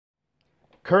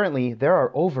Currently, there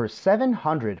are over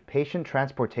 700 patient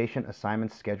transportation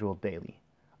assignments scheduled daily.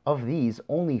 Of these,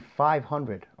 only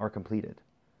 500 are completed.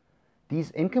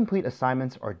 These incomplete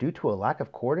assignments are due to a lack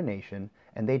of coordination,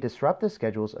 and they disrupt the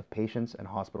schedules of patients and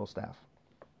hospital staff.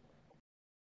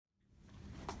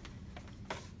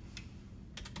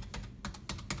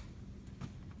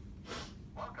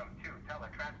 Welcome to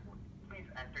Teletransport. Please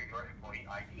enter your employee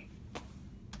ID.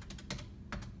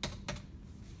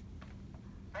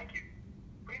 Thank you.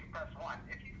 Please press 1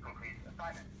 if you've completed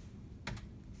assignment.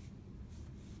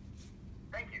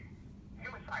 Thank you. New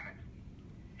assignment.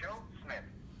 Joe Smith,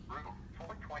 room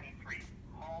 423,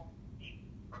 Hall E.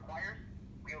 Requires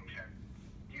wheelchair.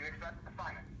 Do you accept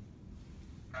assignment?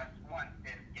 Press 1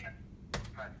 if yes.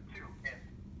 Press 2 if.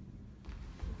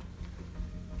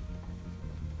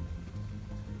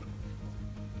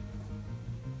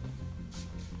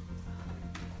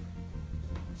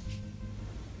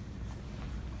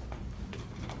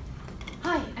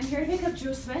 Hi, I'm here to pick up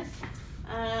Joe Smith.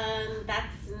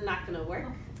 That's not gonna work.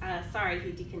 Sorry,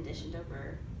 he deconditioned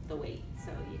over the weight,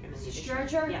 so you're gonna need a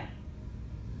Stretcher? Yeah.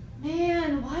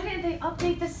 Man, why didn't they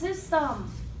update the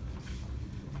system?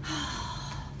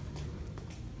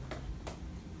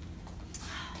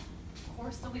 Of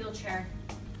course the wheelchair.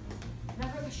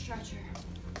 Never the stretcher.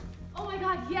 Oh my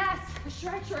god, yes! The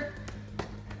stretcher!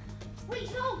 Wait,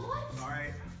 no, what?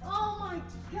 Alright. Oh my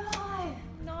god!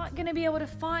 I'm not gonna be able to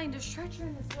find a stretcher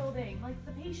in this building. Like,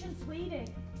 the patient's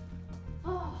waiting.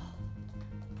 Oh.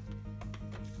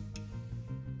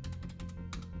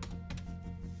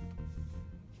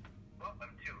 Welcome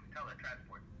to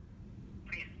Teletransport.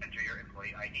 Please enter your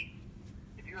employee ID.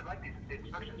 If you would like these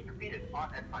instructions repeated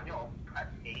en español, press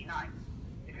 89.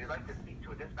 If you would like to speak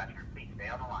to a dispatcher, please stay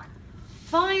on the line.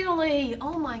 Finally!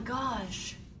 Oh my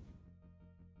gosh.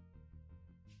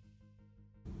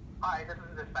 Hi, this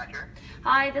is the dispatcher.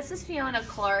 Hi, this is Fiona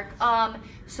Clark.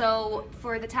 So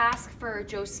for the task for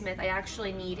Joe Smith, I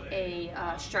actually need a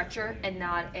stretcher and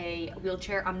not a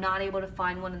wheelchair. I'm not able to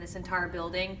find one in this entire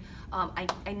building.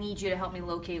 I need you to help me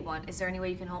locate one. Is there any way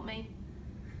you can help me?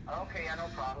 Okay, yeah, no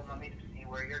problem. Let me see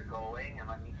where you're going and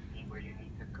let me see where you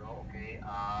need to go. Okay,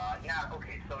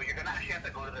 okay, so you're gonna actually have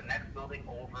to go to the next building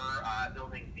over,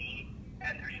 building B,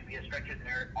 and there should be a stretcher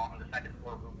there on the second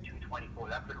floor, room 224.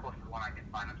 That's the closest one I can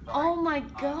find. I'm sorry. Oh my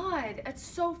god, it's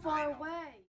so far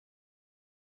away.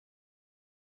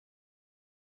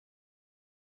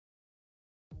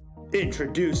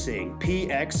 Introducing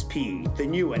pXp, the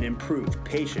new and improved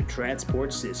patient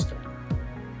transport system,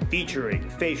 featuring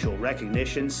facial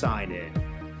recognition sign-in.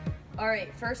 All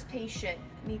right, first patient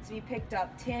needs to be picked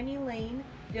up. Tammy Lane,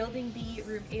 building B,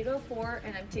 room 804,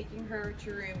 and I'm taking her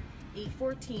to room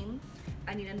 814.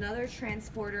 I need another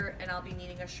transporter, and I'll be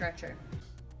needing a stretcher.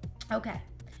 Okay,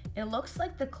 it looks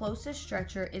like the closest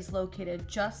stretcher is located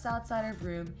just outside of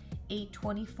room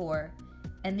 824,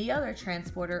 and the other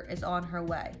transporter is on her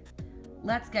way.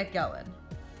 Let's get going.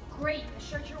 Great, the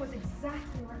stretcher was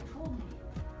exactly where it told me.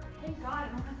 Thank God I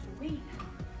don't have to wait.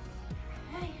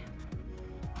 Okay.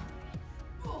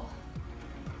 Oh.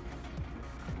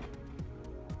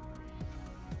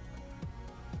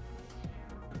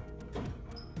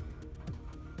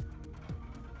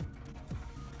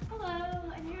 Hello,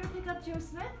 I'm here to pick up Joe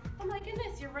Smith. Oh my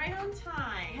goodness, you're right on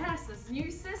time. Yes, this new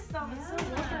system is so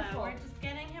wonderful. We're just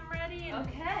getting him ready and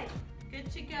Okay,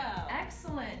 good to go.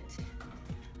 excellent.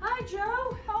 Hi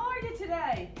Joe, how are you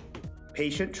today?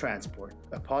 Patient transport,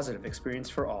 a positive experience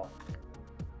for all.